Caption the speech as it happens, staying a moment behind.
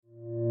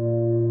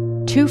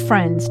Two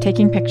friends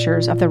taking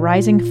pictures of the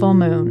rising full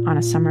moon on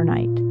a summer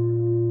night.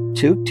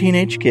 Two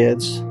teenage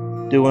kids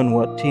doing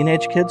what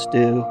teenage kids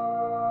do.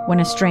 When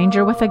a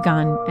stranger with a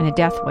gun and a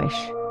death wish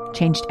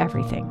changed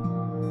everything.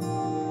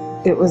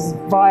 It was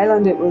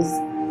violent, it was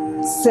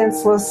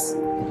senseless,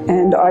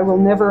 and I will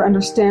never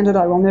understand it,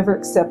 I will never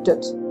accept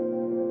it.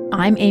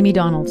 I'm Amy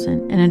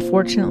Donaldson, and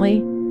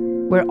unfortunately,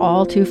 we're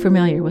all too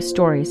familiar with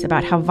stories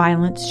about how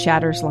violence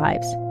shatters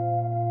lives.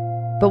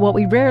 But what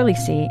we rarely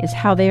see is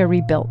how they are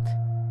rebuilt.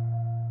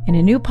 In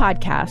a new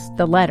podcast,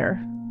 The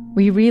Letter,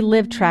 we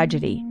relive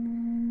tragedy,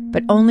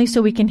 but only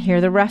so we can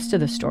hear the rest of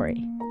the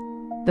story.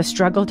 The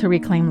struggle to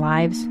reclaim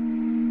lives,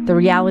 the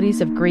realities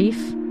of grief,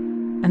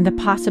 and the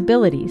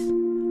possibilities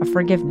of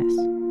forgiveness.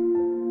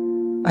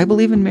 I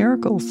believe in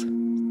miracles.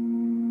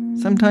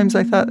 Sometimes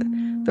I thought,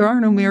 there are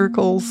no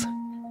miracles.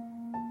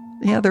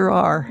 Yeah, there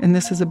are, and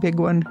this is a big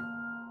one.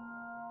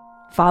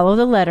 Follow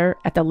The Letter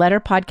at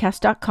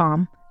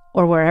theletterpodcast.com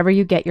or wherever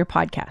you get your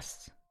podcasts.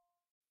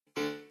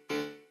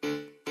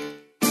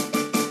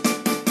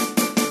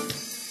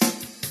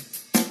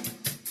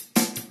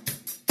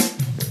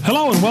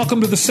 Hello and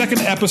welcome to the second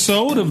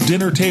episode of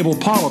Dinner Table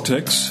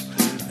Politics.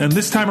 And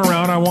this time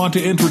around, I want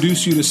to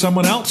introduce you to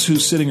someone else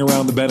who's sitting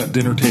around the Bennett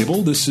dinner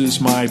table. This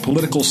is my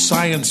political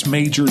science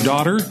major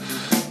daughter,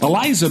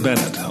 Eliza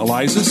Bennett.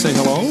 Eliza, say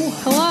hello.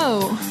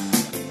 Hello.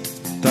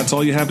 That's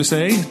all you have to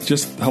say?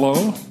 Just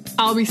hello?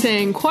 I'll be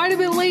saying quite a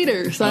bit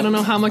later, so I don't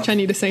know how much I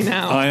need to say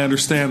now. I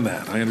understand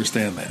that.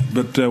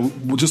 But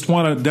we just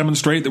want to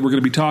demonstrate that we're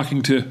going to be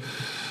talking to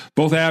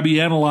both Abby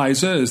and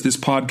Eliza as this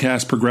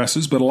podcast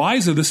progresses. But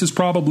Eliza, this is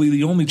probably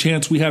the only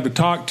chance we have to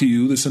talk to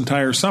you this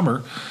entire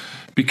summer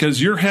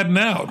because you're heading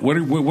out. What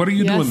are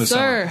you doing this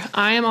summer? Yes, sir.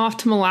 I am off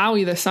to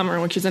Malawi this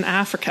summer, which is in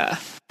Africa,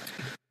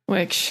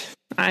 which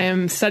I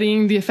am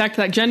studying the effect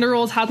that gender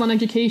roles has on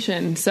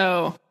education.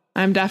 So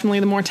I'm definitely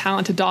the more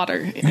talented daughter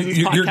in this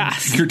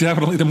podcast. You're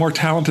definitely the more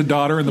talented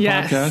daughter in the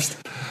Yes.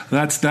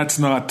 podcast. That's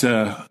not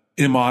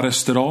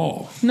immodest at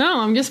all.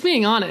 No, I'm just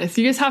being honest.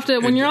 You just have to,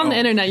 when you're on the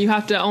internet, you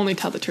have to only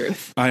tell the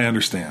truth. I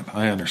understand.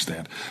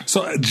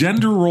 So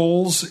gender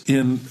roles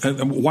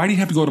why do you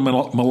have to go to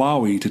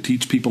Malawi to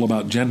teach people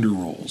about gender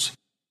roles?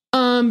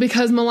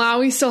 Because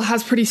Malawi still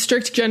has pretty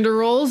strict gender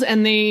roles,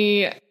 and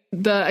the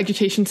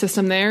education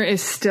system there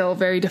is still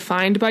very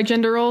defined by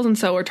gender roles. And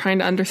so we're trying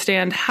to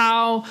understand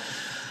how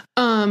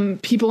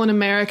people in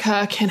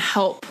America can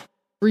help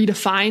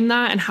redefine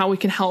that and how we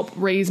can help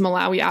raise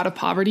Malawi out of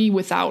poverty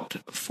without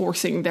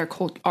forcing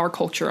our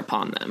culture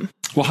upon them.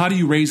 Well, how do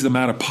you raise them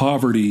out of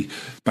poverty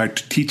by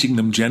teaching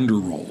them gender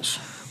roles?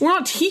 We're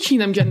not teaching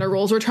them gender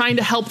roles. We're trying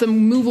to help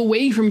them move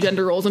away from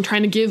gender roles and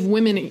trying to give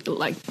women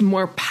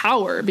more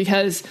power,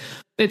 because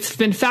it's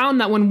been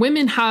found that when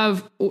women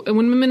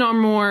are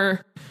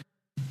more,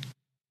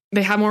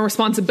 they have more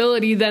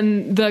responsibility,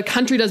 then the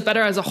country does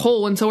better as a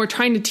whole. And so we're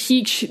trying to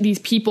teach these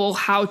people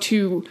how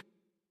to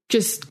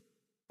just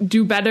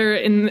do better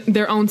in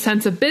their own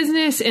sense of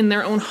business, in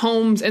their own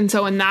homes. And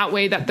so in that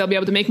way that they'll be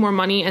able to make more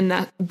money and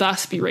that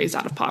thus be raised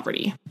out of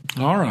poverty.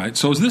 All right.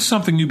 So is this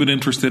something you've been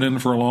interested in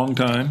for a long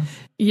time?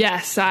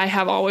 Yes, I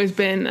have always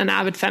been an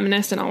avid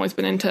feminist and always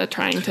been into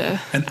trying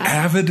to...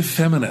 Avid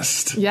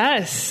feminist?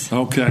 Yes.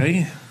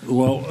 Okay.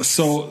 Well,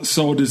 so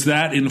does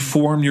that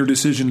inform your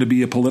decision to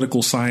be a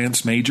political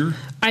science major?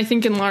 I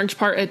think in large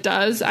part it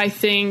does. I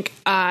think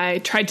I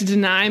tried to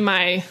deny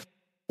my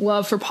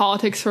love for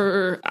politics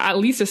for at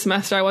least a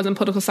semester. I wasn't a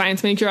political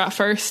science major at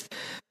first,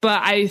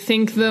 but I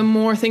think the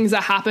more things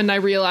that happened, I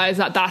realized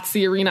that that's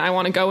the arena I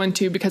want to go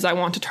into because I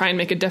want to try and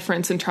make a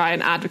difference and try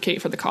and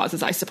advocate for the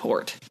causes I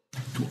support.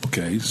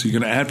 Okay, so you're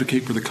going to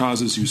advocate for the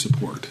causes you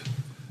support.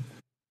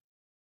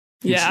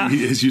 Yeah.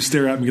 As you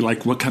stare at me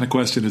like, what kind of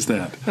question is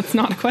that? That's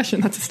not a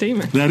question. That's a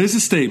statement. That is a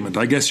statement.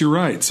 I guess you're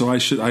right. So I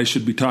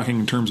should be talking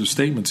in terms of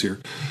statements here.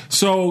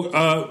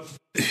 So,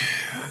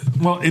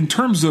 well, in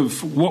terms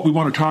of what we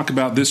want to talk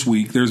about this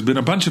week, there's been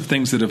a bunch of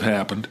things that have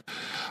happened.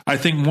 I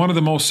think one of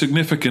the most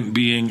significant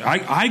being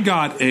I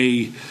got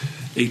a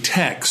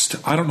text.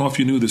 I don't know if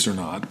you knew this or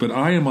not, but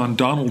I am on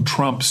Donald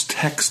Trump's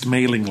text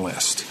mailing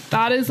list.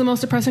 That is the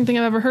most depressing thing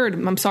I've ever heard.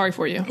 I'm sorry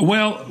for you.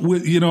 Well,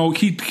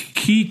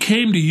 he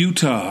came to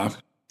Utah.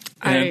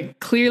 I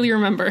clearly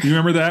remember. You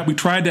remember that? We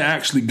tried to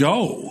actually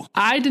go.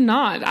 I did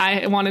not.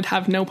 I wanted to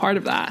have no part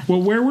of that.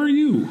 Well, where were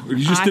you? You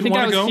just didn't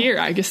want to go? I think I was here.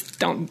 I just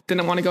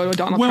didn't want to go to a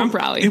Donald Trump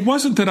rally. It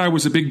wasn't that I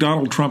was a big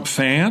Donald Trump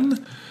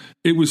fan.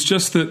 It was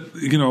just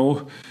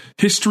that,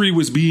 history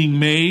was being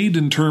made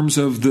in terms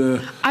of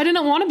the... I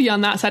didn't want to be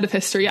on that side of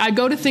history. I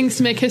go to things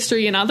to make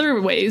history in other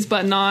ways,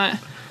 but not...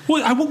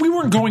 Well, we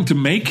weren't going to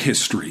make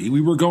history.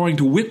 We were going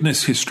to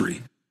witness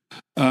history.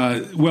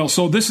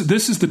 So this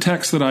is the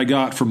text that I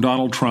got from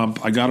Donald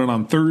Trump. I got it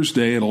on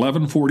Thursday at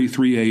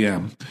 11:43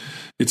 a.m.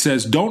 It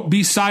says, "Don't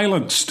be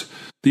silenced.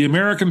 The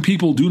American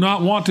people do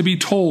not want to be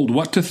told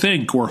what to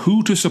think or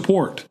who to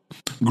support.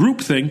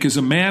 Groupthink is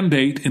a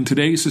mandate in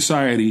today's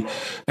society,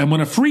 and when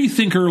a free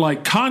thinker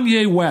like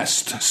Kanye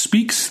West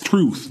speaks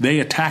truth, they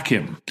attack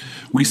him.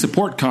 We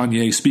support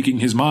Kanye speaking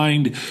his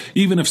mind,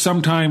 even if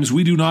sometimes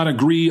we do not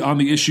agree on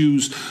the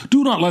issues.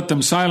 Do not let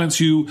them silence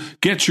you.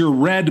 Get your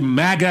red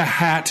MAGA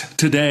hat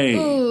today.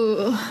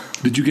 Ooh.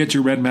 Did you get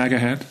your red MAGA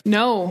hat?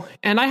 No,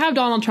 and I have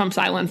Donald Trump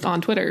silenced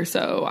on Twitter,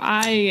 so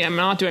I am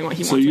not doing what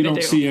he wants me to do. So you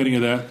don't see any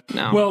of that?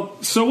 No.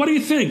 Well, so what do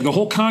you think? The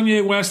whole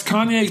Kanye West,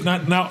 Kanye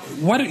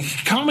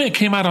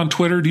came out on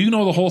Twitter. Do you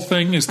know the whole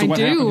thing as to what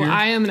happened here?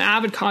 I am an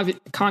avid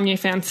Kanye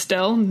fan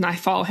still, and I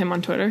follow him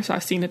on Twitter, so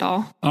I've seen it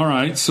all. All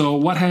right, so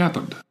what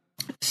happened?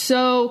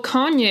 So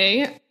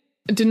Kanye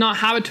did not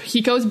have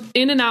he goes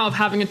in and out of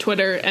having a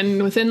Twitter,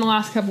 and within the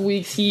last couple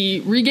weeks,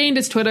 he regained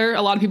his Twitter,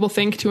 a lot of people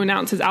think, to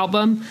announce his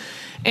album,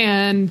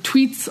 and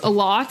tweets a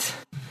lot.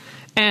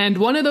 And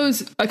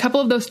a couple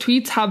of those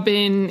tweets have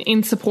been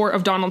in support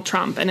of Donald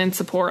Trump and in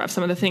support of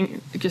some of the things,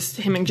 just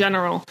him in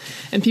general.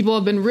 And people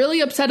have been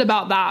really upset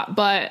about that.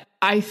 But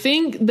I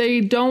just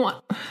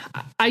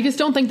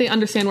don't think they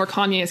understand where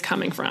Kanye is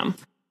coming from.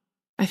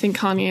 I think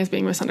Kanye is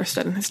being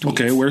misunderstood in his tweets.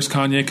 Okay, where's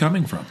Kanye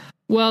coming from?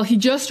 Well, he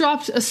just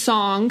dropped a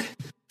song.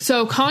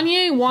 So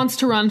Kanye wants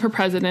to run for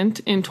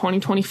president in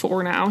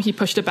 2024 now. He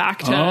pushed it back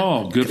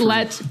to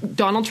let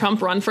Donald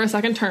Trump run for a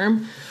second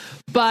term.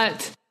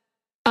 But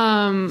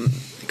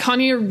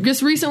Kanye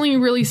just recently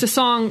released a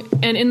song,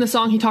 and in the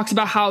song he talks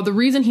about how the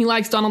reason he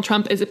likes Donald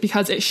Trump is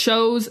because it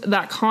shows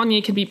that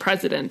Kanye can be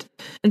president.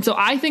 And so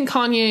I think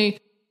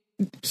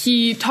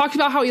he talked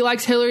about how he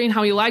likes Hillary and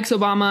how he likes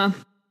Obama,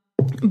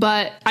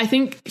 but I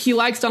think he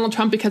likes Donald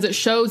Trump because it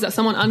shows that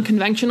someone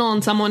unconventional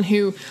and someone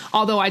who,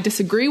 although I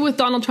disagree with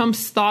Donald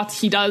Trump's thoughts,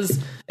 he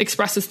does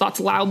express his thoughts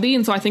loudly.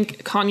 And so I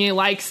think Kanye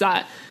likes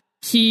that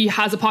he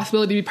has a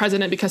possibility to be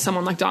president because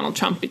someone like Donald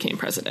Trump became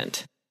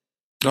president.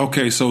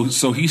 Okay, so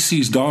he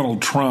sees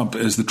Donald Trump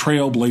as the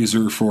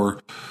trailblazer for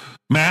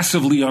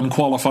massively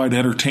unqualified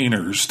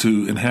entertainers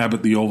to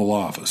inhabit the Oval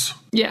Office.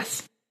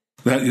 Yes.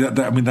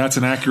 That's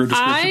an accurate description.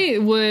 I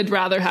would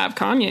rather have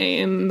Kanye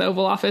in the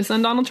Oval Office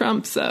than Donald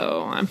Trump,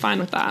 so I'm fine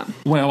with that.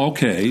 Well,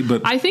 okay,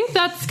 but I think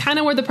that's kind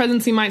of where the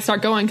presidency might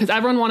start going, because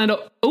everyone wanted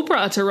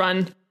Oprah to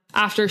run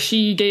after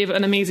she gave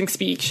an amazing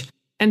speech.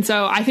 And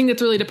so I think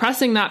it's really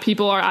depressing that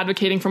people are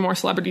advocating for more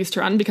celebrities to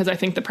run, because I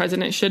think the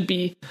president should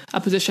be a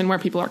position where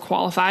people are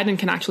qualified and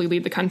can actually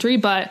lead the country.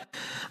 But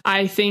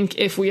I think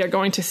if we are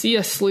going to see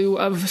a slew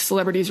of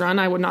celebrities run,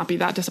 I would not be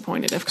that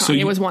disappointed if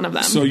Kanye was one of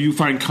them. So you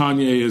find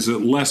Kanye is a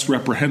less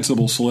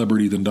reprehensible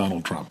celebrity than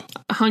Donald Trump?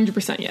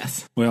 100%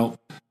 yes. Well,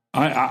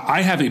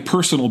 I have a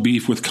personal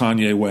beef with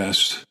Kanye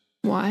West.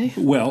 Why?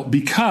 Well,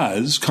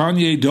 because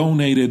Kanye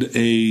donated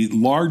a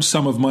large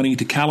sum of money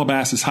to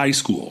Calabasas High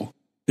School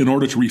in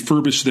order to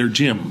refurbish their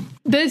gym.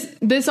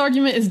 This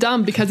argument is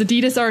dumb because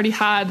Adidas already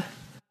had.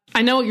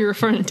 I know what you're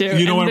referring to.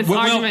 You know what? This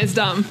argument is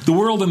dumb. The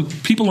world and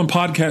people in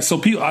podcasts.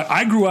 So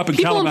I grew up in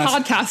Calabasas. People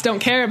in podcasts don't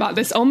care about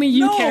this. Only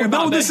you care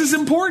about this. No, this is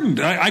important.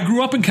 I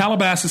grew up in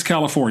Calabasas,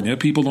 California.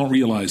 People don't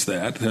realize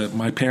that.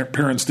 My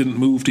parents didn't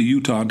move to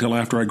Utah until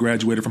after I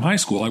graduated from high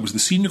school. I was the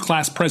senior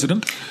class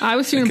president. I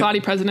was student body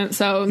president,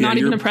 so not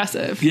even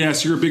impressive.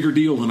 Yes, you're a bigger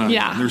deal than I am.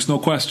 Yeah. There's no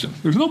question.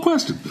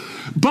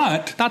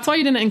 But that's why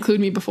you didn't include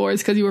me before,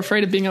 is because you were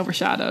afraid of being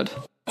overshadowed.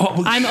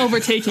 I'm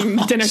overtaking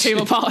dinner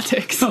table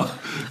politics. I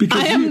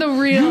am the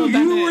real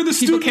Bennett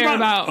people care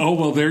about. Oh,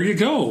 well, there you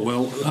go.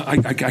 Well,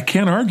 I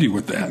can't argue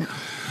with that.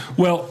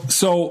 Well,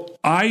 so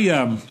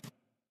I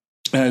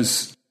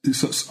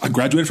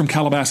graduated from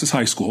Calabasas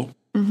High School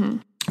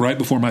right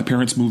before my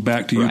parents moved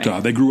back to Utah.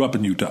 Right. They grew up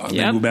in Utah. Yep.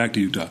 They moved back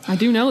to Utah. I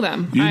do know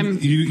them. I'm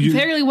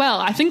fairly well.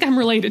 I think I'm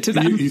related to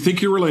them. You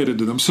think you're related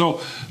to them. So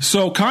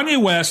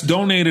Kanye West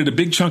donated a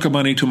big chunk of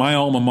money to my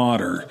alma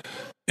mater.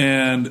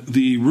 And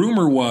the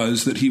rumor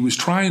was that he was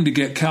trying to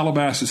get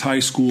Calabasas High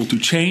School to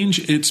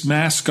change its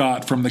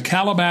mascot from the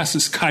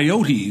Calabasas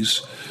Coyotes,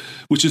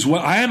 which is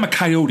what I am, a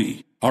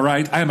coyote. All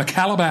right. I am a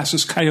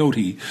Calabasas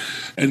Coyote.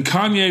 And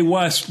Kanye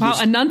West.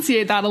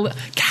 Enunciate that a little.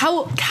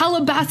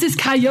 Calabasas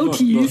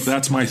Coyotes. Look,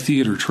 that's my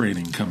theater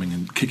training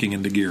kicking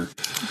into gear.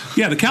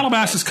 Yeah. The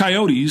Calabasas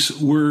Coyotes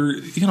were,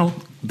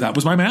 that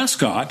was my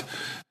mascot.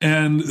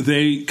 And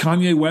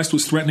Kanye West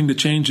was threatening to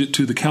change it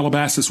to the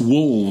Calabasas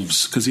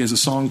Wolves because he has a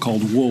song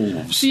called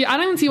Wolves. See, I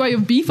don't even see why you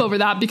have beef over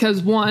that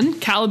because, one,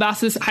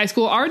 Calabasas High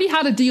School already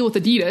had a deal with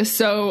Adidas,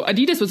 so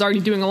Adidas was already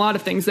doing a lot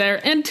of things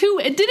there. And two,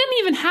 it didn't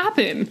even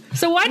happen.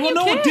 So why do you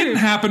care? No, it didn't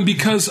happen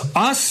because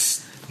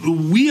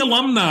we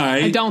alumni...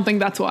 I don't think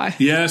that's why.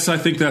 Yes, I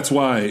think that's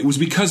why. It was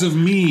because of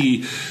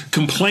me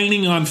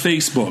complaining on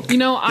Facebook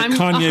I'm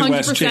Kanye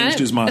West changed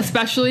his mind.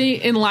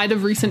 Especially in light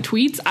of recent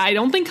tweets. I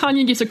don't think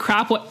Kanye gives a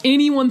crap what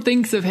anyone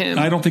thinks of him.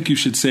 I don't think you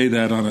should say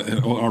that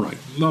all right.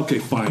 Okay,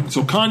 fine.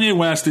 So Kanye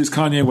West is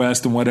Kanye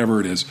West and whatever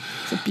it is.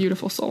 He's a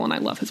beautiful soul and I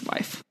love his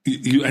wife.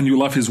 You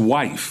love his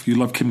wife. You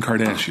love Kim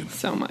Kardashian.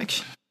 So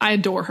much. I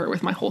adore her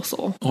with my whole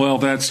soul. Well,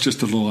 that's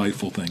just a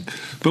delightful thing.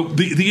 But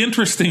the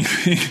interesting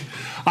thing,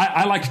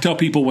 I like to tell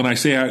people when I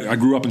say I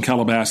grew up in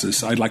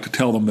Calabasas, I'd like to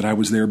tell them that I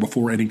was there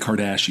before any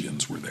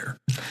Kardashians were there.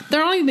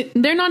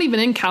 They're not even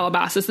in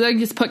Calabasas. They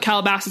just put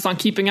Calabasas on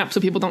Keeping Up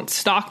so people don't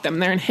stalk them.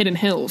 They're in Hidden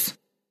Hills.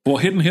 Well,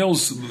 Hidden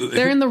Hills...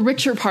 They're in the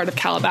richer part of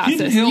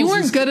Calabasas. You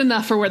weren't good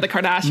enough for where the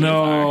Kardashians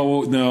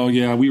are. No,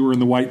 yeah. We were in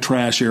the white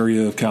trash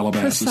area of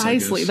Calabasas.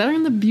 Precisely. They're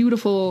in the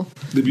beautiful...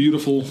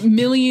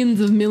 millions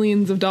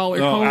of dollars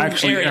home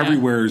actually, area.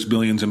 Everywhere is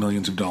billions and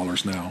millions of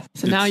dollars now.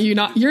 So now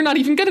you're not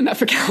even good enough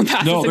for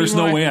Calabasas No, there's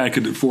anymore. no way I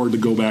could afford to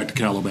go back to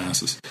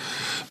Calabasas.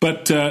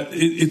 But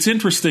it's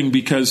interesting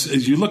because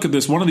as you look at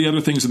this, one of the other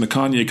things in the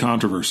Kanye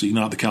controversy,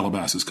 not the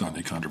Calabasas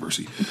Kanye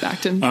controversy,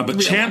 but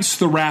Chance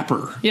the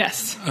Rapper.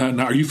 Yes.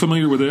 Now, are you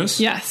familiar with this?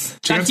 Yes.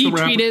 Chance that he the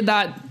Rapper tweeted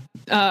that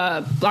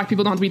black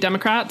people don't have to be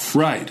Democrats.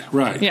 Right.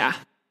 Yeah.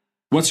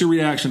 What's your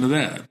reaction to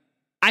that?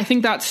 I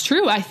think that's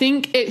true. I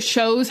think it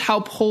shows how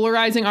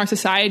polarizing our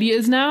society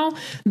is now,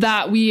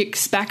 that we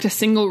expect a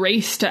single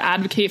race to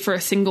advocate for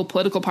a single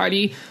political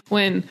party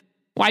when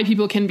white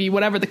people can be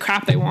whatever the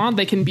crap they want.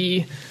 They can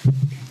be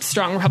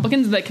strong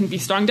Republicans, they can be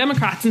strong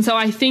Democrats. And so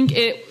I think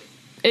it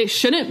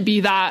shouldn't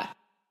be that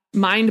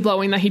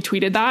mind-blowing that he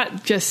tweeted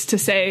that just to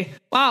say,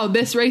 wow,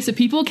 this race of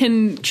people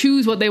can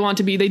choose what they want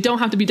to be. They don't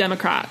have to be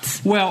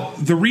Democrats. Well,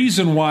 the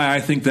reason why I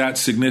think that's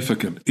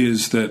significant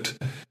is that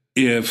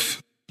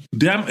if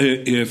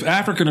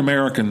African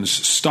Americans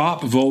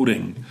stop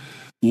voting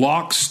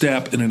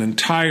lockstep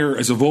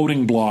as a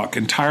voting bloc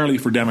entirely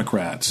for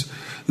Democrats,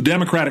 the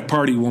Democratic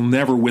Party will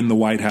never win the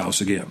White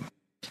House again.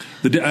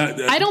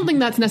 I don't think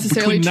that's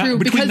necessarily true.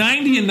 Between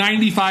 90 and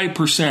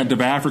 95%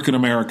 of African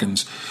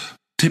Americans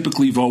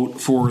typically vote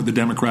for the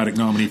Democratic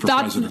nominee for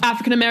president.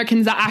 African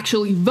Americans that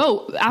actually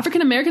vote.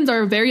 African Americans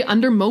are a very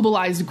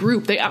under-mobilized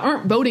group. They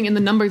aren't voting in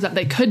the numbers that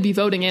they could be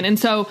voting in. And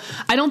so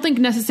I don't think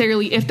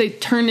necessarily if they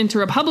turn into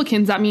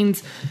Republicans, that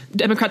means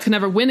Democrats can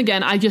never win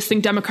again. I just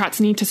think Democrats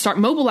need to start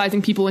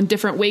mobilizing people in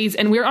different ways.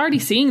 And we're already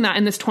seeing that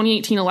in this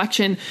 2018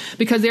 election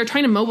because they're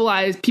trying to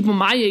mobilize people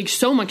my age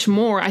so much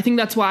more. I think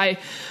that's why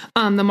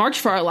the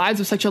March for Our Lives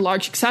was such a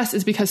large success,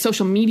 is because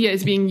social media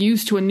is being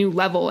used to a new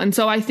level. And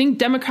so I think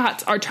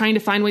Democrats are trying to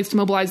find ways to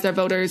mobilize their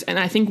voters. And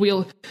I think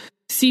we'll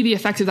see the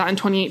effects of that in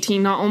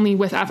 2018, not only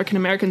with African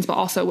Americans, but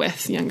also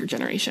with younger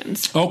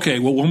generations. Okay,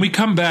 well, when we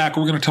come back,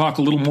 we're going to talk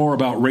a little more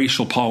about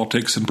racial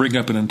politics and bring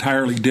up an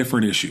entirely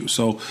different issue.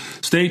 So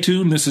stay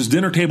tuned. This is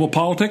Dinner Table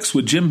Politics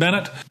with Jim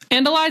Bennett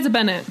and Eliza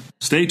Bennett.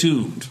 Stay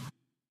tuned.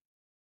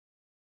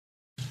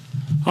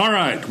 All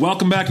right,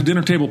 welcome back to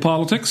Dinner Table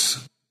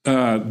Politics.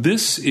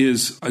 This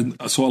is,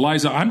 so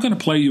Eliza, I'm going to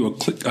play you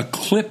a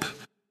clip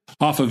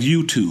off of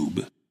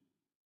YouTube,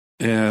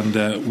 and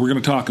we're going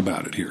to talk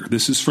about it here.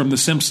 This is from The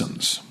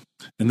Simpsons,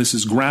 and this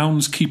is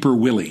Groundskeeper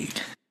Willie.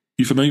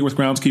 You familiar with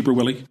Groundskeeper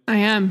Willie? I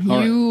am.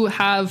 You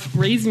have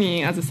raised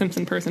me as a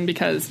Simpson person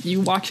because you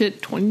watch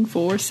it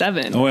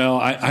 24/7. Well,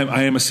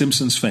 I am a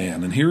Simpsons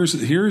fan, and here's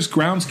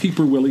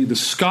Groundskeeper Willie, the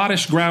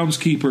Scottish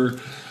groundskeeper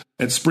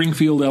at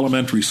Springfield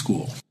Elementary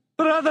School.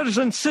 Brothers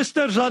and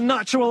sisters are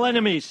natural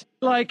enemies,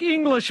 like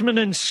Englishmen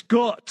and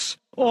Scots,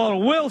 or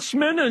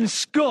Welshmen and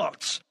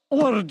Scots,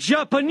 or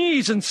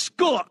Japanese and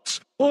Scots,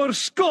 or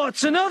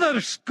Scots and other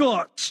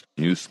Scots.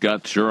 You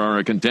Scots sure are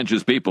a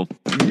contentious people.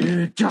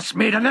 You just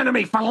made an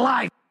enemy for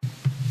life.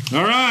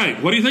 All right,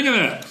 what do you think of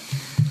that?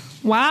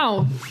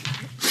 Wow.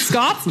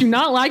 Scots do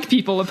not like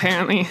people,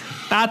 apparently.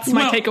 That's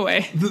my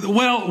takeaway.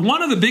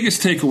 One of the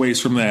biggest takeaways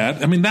from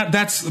that, I mean,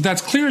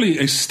 that's clearly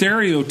a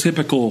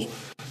stereotypical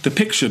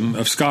depiction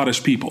of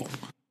Scottish people.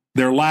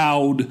 They're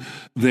loud,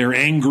 they're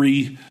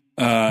angry.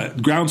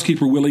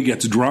 Groundskeeper Willie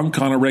gets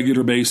drunk on a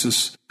regular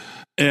basis.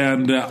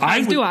 And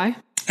As do I.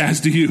 As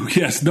do you,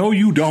 yes. No,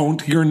 you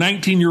don't. You're a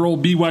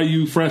 19-year-old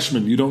BYU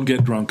freshman. You don't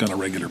get drunk on a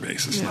regular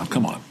basis. Yeah. Now,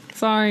 come on.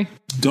 Sorry.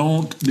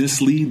 Don't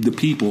mislead the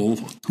people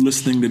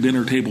listening to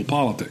Dinner Table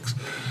Politics.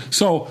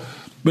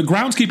 But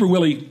Groundskeeper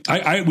Willie,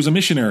 I was a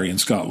missionary in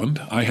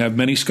Scotland. I have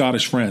many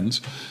Scottish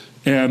friends.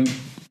 And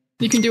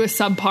you can do a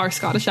subpar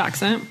Scottish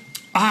accent.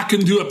 I can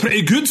do a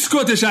pretty good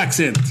Scottish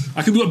accent.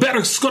 I can do a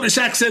better Scottish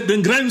accent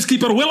than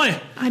Groundskeeper Willie.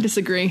 I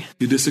disagree.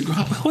 You disagree?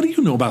 What do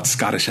you know about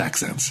Scottish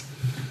accents?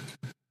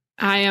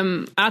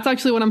 That's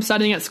actually what I'm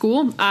studying at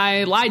school.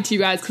 I lied to you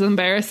guys because I'm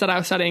embarrassed that I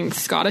was studying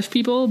Scottish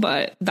people,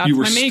 but that's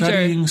my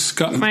major.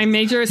 My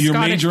major is You're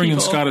Scottish majoring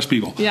people. in Scottish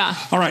people. Yeah.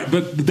 All right,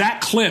 but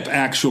that clip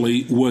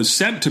actually was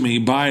sent to me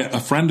by a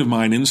friend of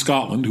mine in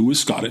Scotland who was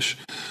Scottish,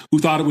 who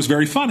thought it was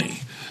very funny.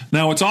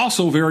 Now, it's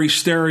also very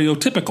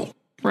stereotypical.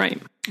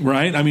 Right.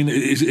 I mean,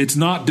 it's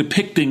not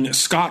depicting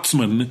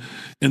Scotsmen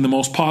in the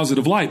most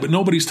positive light, but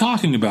nobody's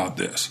talking about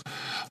this.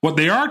 What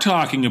they are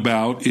talking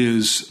about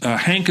is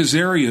Hank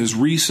Azaria's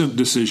recent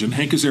decision.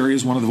 Hank Azaria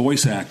is one of the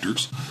voice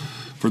actors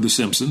for The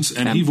Simpsons,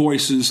 and he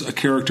voices a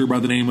character by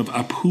the name of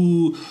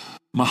Apu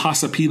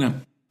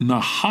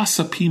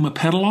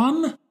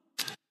Mahasapima-Pedalon,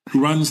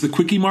 who runs the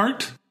Quickie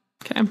Mart.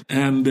 Okay.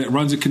 And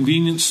runs a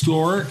convenience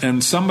store.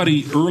 And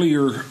somebody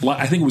earlier,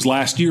 I think it was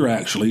last year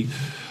actually,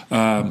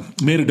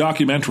 made a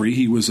documentary.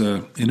 He was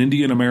an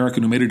Indian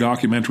American who made a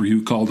documentary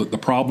who called it The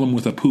Problem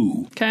with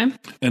Apu. Okay.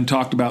 And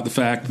talked about the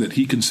fact that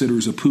he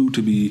considers Apu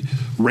to be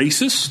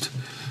racist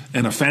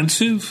and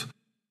offensive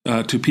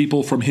to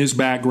people from his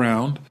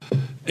background.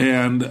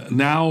 And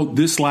now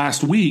this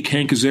last week,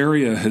 Hank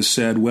Azaria has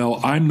said, well,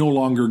 I'm no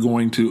longer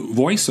going to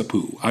voice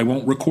Apu. I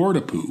won't record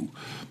Apu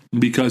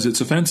because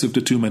it's offensive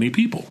to too many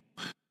people.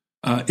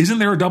 Isn't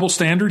there a double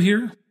standard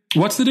here?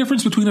 What's the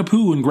difference between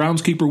Apu and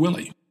Groundskeeper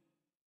Willie?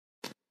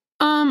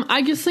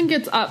 I just think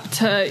it's up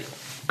to,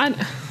 I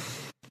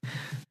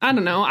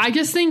don't know. I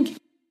just think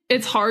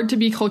it's hard to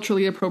be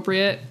culturally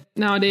appropriate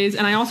nowadays.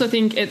 And I also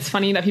think it's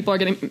funny that people are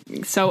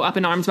getting so up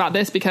in arms about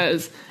this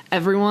because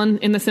everyone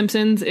in The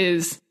Simpsons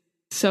is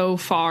so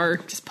far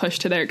just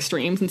pushed to their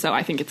extremes. And so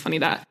I think it's funny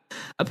that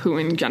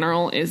Apu in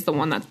general is the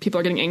one that people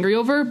are getting angry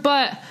over.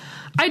 But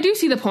I do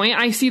see the point.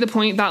 I see the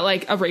point that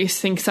like a race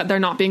thinks that they're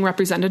not being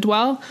represented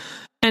well.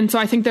 And so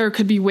I think there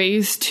could be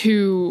ways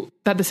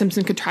that The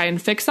Simpsons could try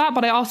and fix that.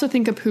 But I also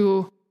think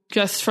Apu,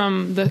 just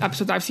from the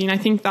episodes I've seen, I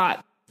think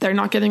that they're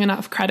not giving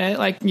enough credit.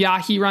 Like, yeah,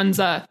 he runs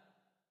a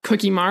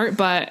Cookie Mart,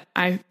 but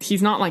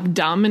he's not like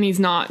dumb and he's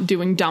not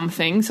doing dumb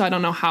things. So I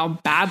don't know how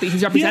badly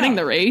he's representing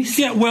the race.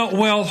 Yeah,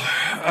 well,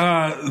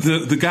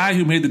 the guy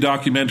who made the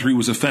documentary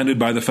was offended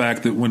by the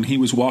fact that when he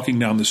was walking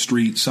down the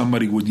street,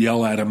 somebody would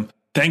yell at him,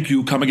 "Thank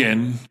you, come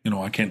again." You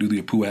know, I can't do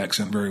the Apu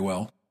accent very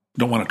well.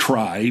 Don't want to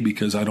try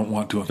because I don't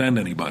want to offend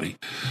anybody.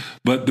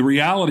 But the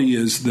reality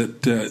is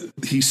that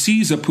he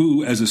sees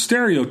Apu as a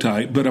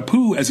stereotype, but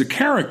Apu as a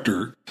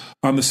character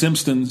on The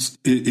Simpsons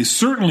is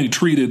certainly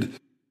treated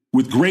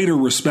with greater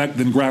respect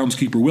than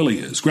Groundskeeper Willie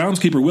is.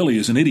 Groundskeeper Willie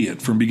is an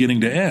idiot from beginning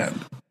to end.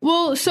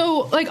 Well,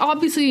 so like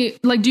obviously,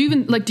 like do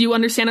you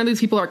understand where these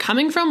people are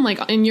coming from?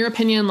 Like in your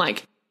opinion,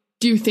 like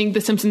do you think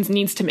The Simpsons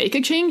needs to make a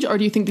change, or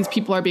do you think these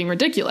people are being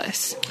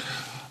ridiculous?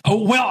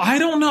 Oh, well, I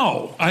don't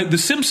know. The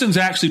Simpsons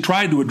actually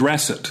tried to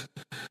address it.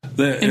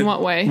 In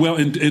what way? Well,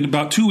 in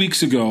about 2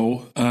 weeks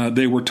ago,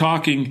 they were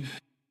talking,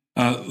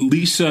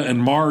 Lisa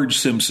and Marge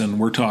Simpson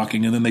were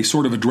talking, and then they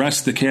sort of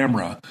addressed the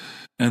camera,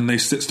 and they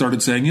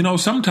started saying, you know,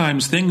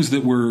 sometimes things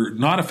that were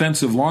not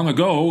offensive long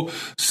ago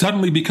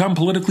suddenly become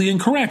politically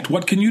incorrect.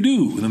 What can you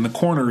do? And in the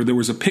corner, there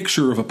was a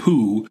picture of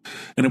Apu,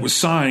 and it was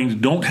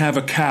signed, "Don't have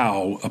a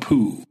cow,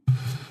 Apu,"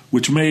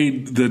 which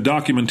made the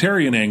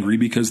documentarian angry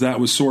because that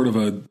was sort of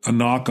a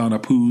knock on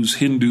Apu's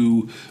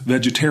Hindu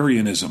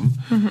vegetarianism.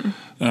 Mm-hmm.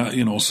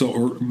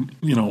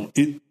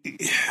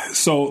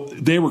 So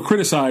they were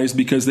criticized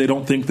because they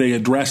don't think they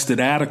addressed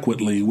it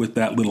adequately with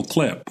that little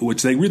clip,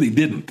 which they really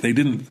didn't. They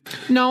didn't.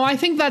 No, I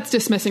think that's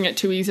dismissing it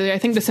too easily. I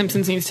think The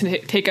Simpsons needs to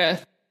take a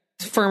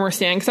firmer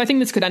stand because I think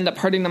this could end up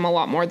hurting them a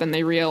lot more than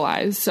they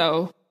realize.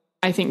 So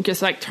I think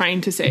just like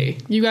trying to say,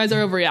 you guys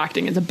are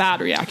overreacting is a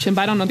bad reaction,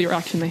 but I don't know the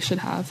reaction they should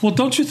have. Well,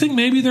 don't you think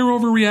maybe they're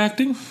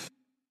overreacting?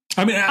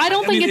 I mean, I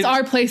don't think it's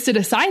our place to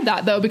decide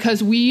that though,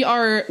 because we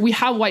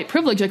have white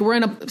privilege. Like we're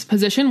in a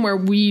position where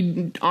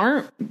we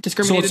aren't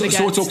discriminated against.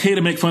 So it's okay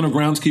to make fun of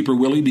Groundskeeper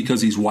Willie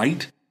because he's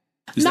white?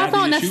 That's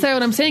not necessarily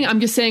what I'm saying. I'm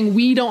just saying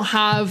we don't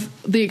have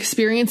the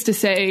experience to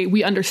say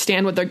we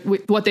understand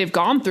what they've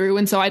gone through.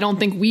 And so I don't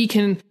think we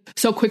can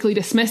so quickly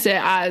dismiss it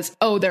as,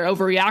 oh, they're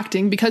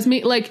overreacting because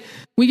we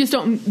just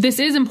don't, this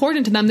is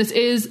important to them.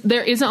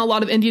 There isn't a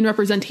lot of Indian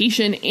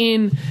representation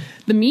in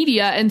the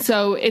media. And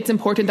so it's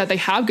important that they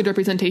have good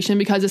representation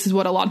because this is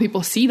what a lot of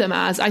people see them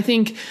as. I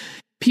think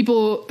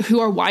people who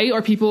are white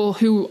or people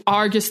who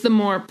are just the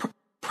more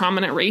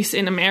prominent race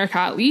in America,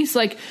 at least,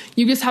 like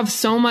you just have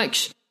so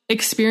much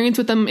experience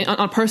with them on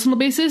a personal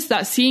basis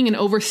that seeing an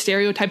over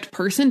stereotyped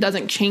person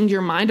doesn't change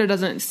your mind or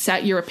doesn't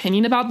set your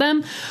opinion about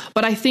them.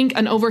 But I think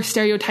an over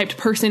stereotyped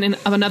person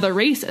of another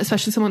race,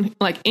 especially someone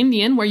like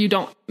Indian, where you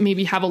don't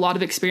maybe have a lot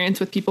of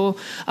experience with people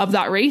of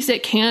that race,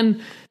 it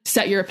can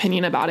set your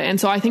opinion about it. And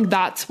so I think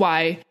that's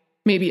why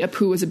maybe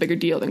Apu is a bigger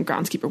deal than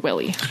Groundskeeper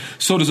Willie.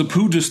 So does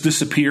Apu just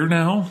disappear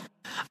now?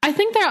 I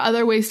think there are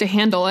other ways to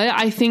handle it.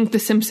 I think The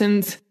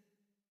Simpsons,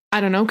 I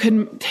don't know,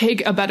 could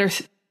take a better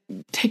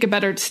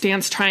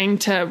stance trying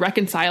to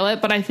reconcile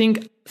it, but I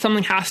think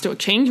something has to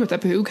change with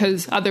Apu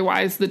because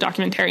otherwise the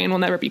documentarian will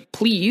never be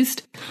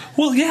pleased.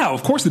 Well, yeah,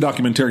 of course the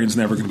documentarian's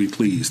never going to be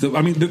pleased.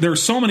 I mean, there are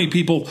so many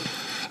people.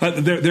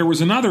 There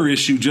was another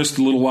issue just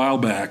a little while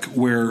back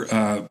where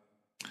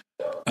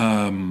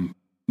on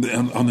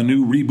the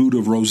new reboot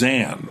of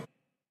Roseanne,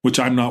 which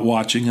I'm not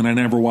watching, and I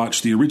never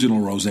watched the original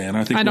Roseanne.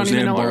 I don't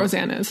even know what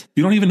Roseanne is.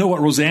 You don't even know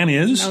what Roseanne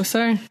is? No,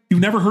 sir. You've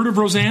never heard of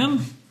Roseanne?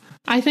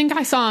 I think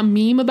I saw a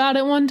meme about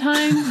it one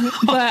time,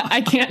 but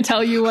I can't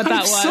tell you what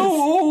that was. So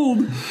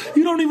old.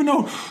 You don't even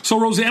know. So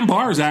Roseanne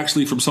Barr is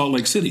actually from Salt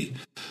Lake City.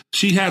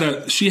 She had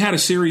a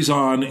series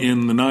on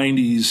in the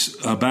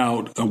 90s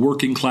about a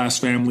working class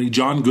family.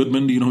 John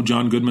Goodman. Do you know who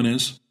John Goodman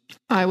is?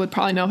 I would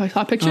probably know if I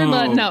saw a picture,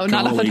 but no,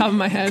 not off the top of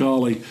my head.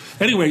 Golly.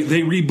 Anyway,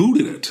 they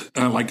rebooted it.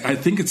 I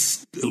think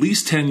it's at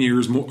least 10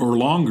 years or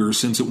longer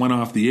since it went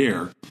off the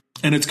air.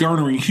 And it's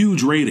garnering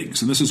huge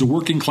ratings. And this is a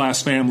working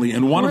class family.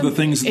 And one of the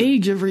things...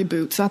 age of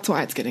reboots. That's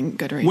why it's getting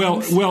good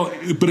ratings. Well,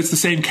 but it's the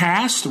same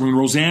cast. I mean,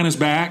 Roseanne is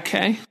back.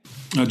 Okay.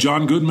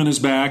 John Goodman is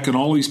back, and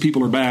all these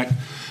people are back.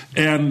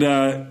 And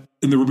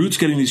the reboot's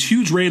getting these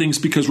huge ratings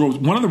because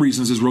one of the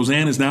reasons is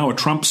Roseanne is now a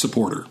Trump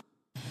supporter.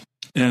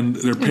 And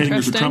they're paying her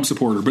as a Trump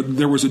supporter. But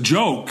there was a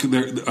joke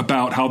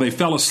about how they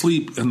fell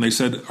asleep, and they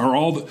said,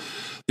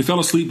 they fell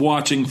asleep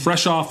watching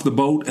Fresh Off the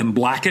Boat and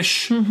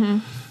Blackish. Mm-hmm.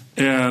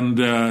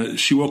 And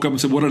she woke up and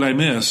said, "What did I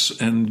miss?"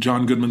 And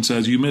John Goodman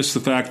says, "You missed the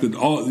fact that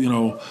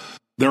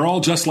they're all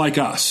just like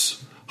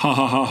us." Ha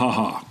ha ha ha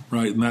ha.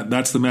 Right, and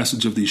that's the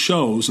message of these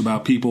shows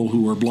about people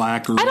who are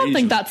black or I don't Asian.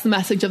 think that's the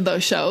message of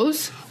those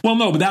shows. Well,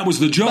 no, but that was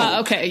the joke.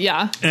 But, okay,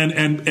 yeah. And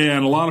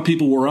a lot of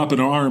people were up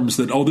in arms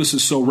that, oh, this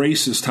is so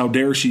racist. How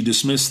dare she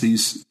dismiss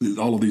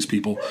all of these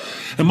people?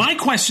 And my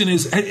question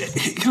is,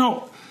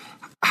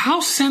 how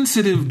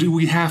sensitive do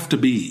we have to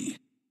be?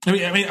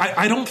 I mean,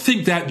 I don't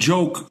think that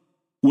joke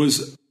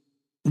was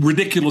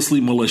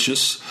ridiculously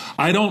malicious.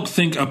 I don't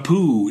think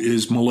Apu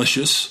is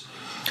malicious.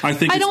 I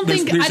don't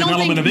think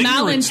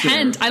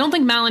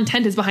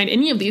malintent is behind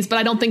any of these, but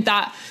I don't think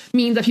that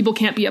means that people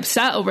can't be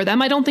upset over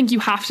them. I don't think you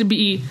have to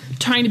be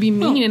trying to be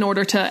mean in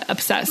order to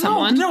upset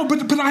someone. No,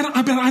 but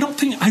I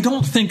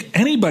don't think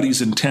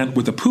anybody's intent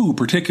with Apu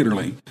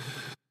particularly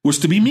was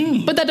to be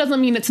mean. But that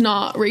doesn't mean it's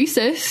not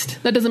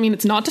racist. That doesn't mean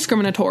it's not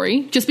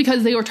discriminatory. Just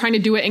because they were trying to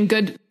do it in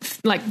good,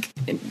 like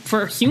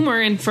for humor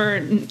and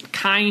for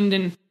kind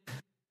and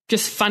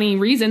just funny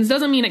reasons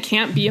doesn't mean it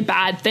can't be a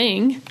bad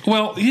thing.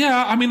 Well,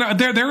 yeah, I mean,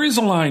 there is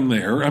a line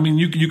there. I mean,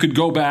 you could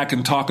go back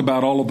and talk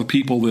about all of the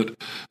people that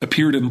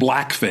appeared in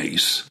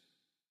blackface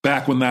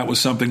back when that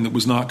was something that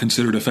was not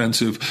considered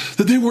offensive,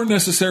 that they weren't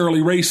necessarily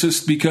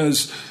racist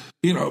because,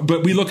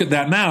 but we look at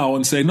that now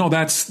and say, no,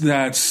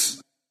 that's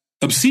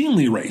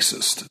obscenely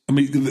racist. I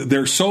mean,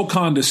 they're so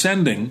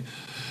condescending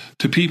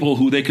to people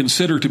who they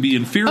consider to be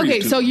inferior.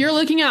 Okay, so you're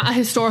looking at a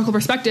historical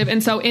perspective,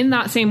 and so in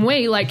that same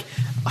way, like,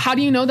 how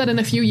do you know that in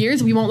a few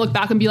years we won't look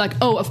back and be like,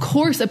 oh, of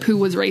course Apu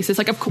was racist?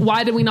 Like,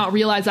 why did we not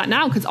realize that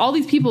now? Because all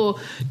these people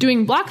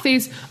doing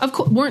blackface, of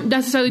course, weren't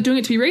necessarily doing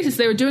it to be racist.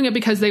 They were doing it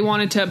because they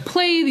wanted to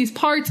play these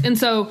parts. And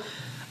so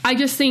I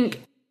just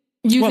think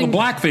the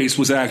blackface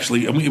was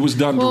actually, it was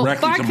done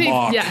directly to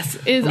mock. Yes,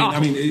 is awful. I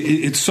mean,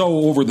 it's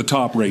so over the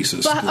top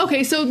racist. But,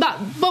 okay,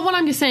 but what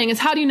I'm just saying is,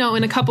 how do you know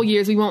in a couple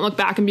years we won't look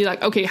back and be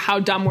like, okay, how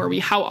dumb were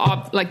we?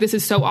 This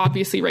is so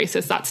obviously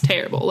racist. That's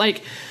terrible.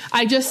 Like,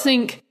 I just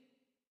think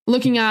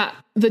looking at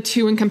the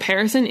two in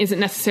comparison isn't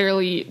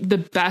necessarily the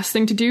best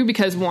thing to do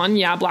because one,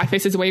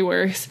 blackface is way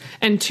worse.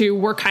 And two,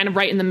 we're kind of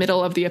right in the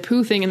middle of the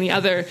Apu thing and the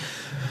other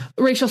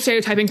racial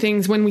stereotyping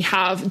things when we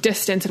have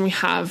distance and we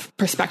have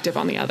perspective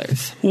on the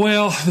others.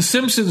 Well, The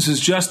Simpsons has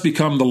just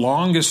become the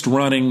longest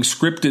running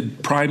scripted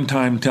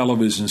primetime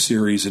television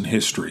series in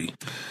history.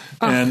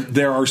 And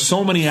there are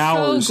so many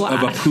hours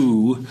of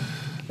Apu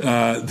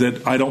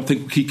that I don't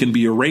think he can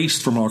be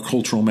erased from our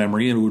cultural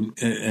memory.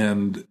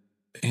 And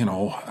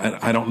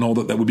I don't know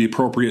that would be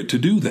appropriate to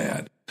do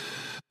that.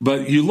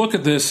 But you look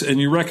at this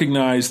and you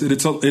recognize that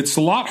it's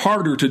a lot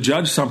harder to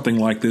judge something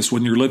like this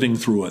when you're living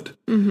through it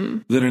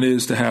than it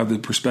is to have the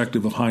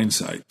perspective of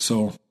hindsight.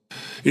 So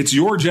it's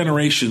your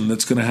generation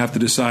that's going to have to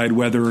decide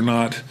whether or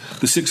not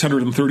the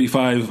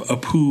 635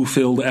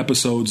 Apu-filled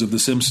episodes of The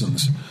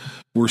Simpsons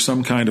were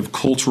some kind of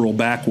cultural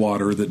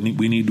backwater that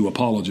we need to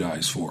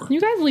apologize for.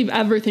 You guys leave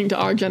everything to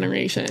our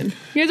generation.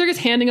 You guys are just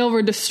handing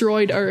over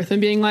destroyed Earth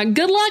and being like,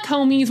 good luck,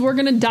 homies, we're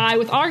going to die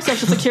with our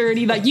Social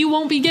Security that you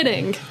won't be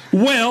getting.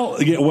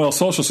 Well,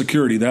 Social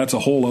Security, that's a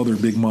whole other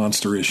big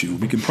monster issue.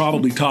 We can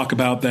probably talk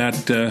about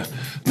that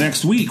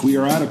next week. We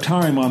are out of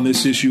time on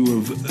this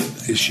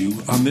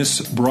on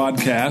this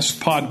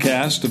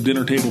podcast of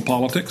Dinner Table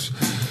Politics.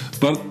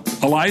 But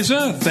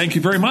Eliza, thank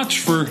you very much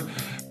for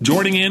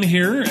joining in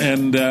here,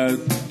 and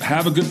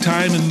have a good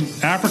time in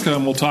Africa,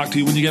 and we'll talk to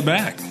you when you get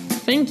back.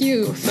 Thank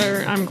you,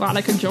 sir. I'm glad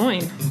I could join.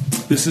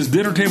 This is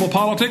Dinner Table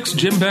Politics.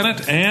 Jim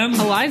Bennett and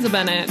Eliza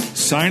Bennett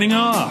signing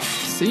off.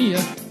 See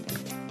ya.